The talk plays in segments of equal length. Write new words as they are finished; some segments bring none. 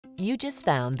You just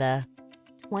found the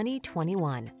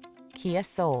 2021 Kia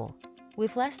Soul.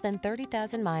 With less than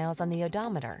 30,000 miles on the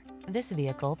odometer, this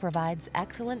vehicle provides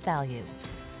excellent value.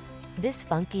 This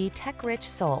funky, tech-rich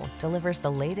Soul delivers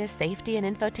the latest safety and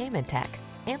infotainment tech,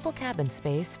 ample cabin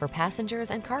space for passengers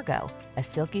and cargo, a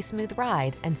silky smooth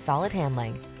ride, and solid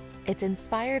handling. Its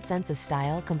inspired sense of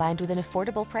style combined with an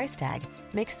affordable price tag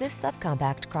makes this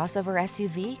subcompact crossover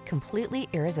SUV completely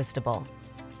irresistible.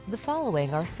 The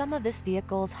following are some of this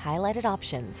vehicle's highlighted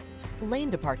options: lane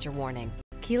departure warning,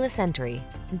 keyless entry,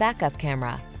 backup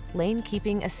camera, lane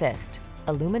keeping assist,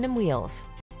 aluminum wheels,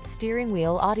 steering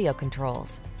wheel audio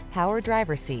controls, power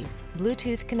driver seat,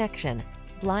 Bluetooth connection,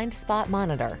 blind spot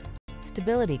monitor,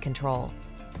 stability control.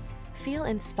 Feel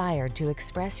inspired to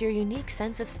express your unique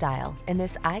sense of style in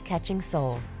this eye-catching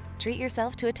Soul. Treat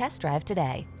yourself to a test drive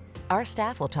today. Our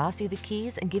staff will toss you the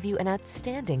keys and give you an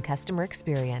outstanding customer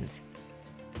experience.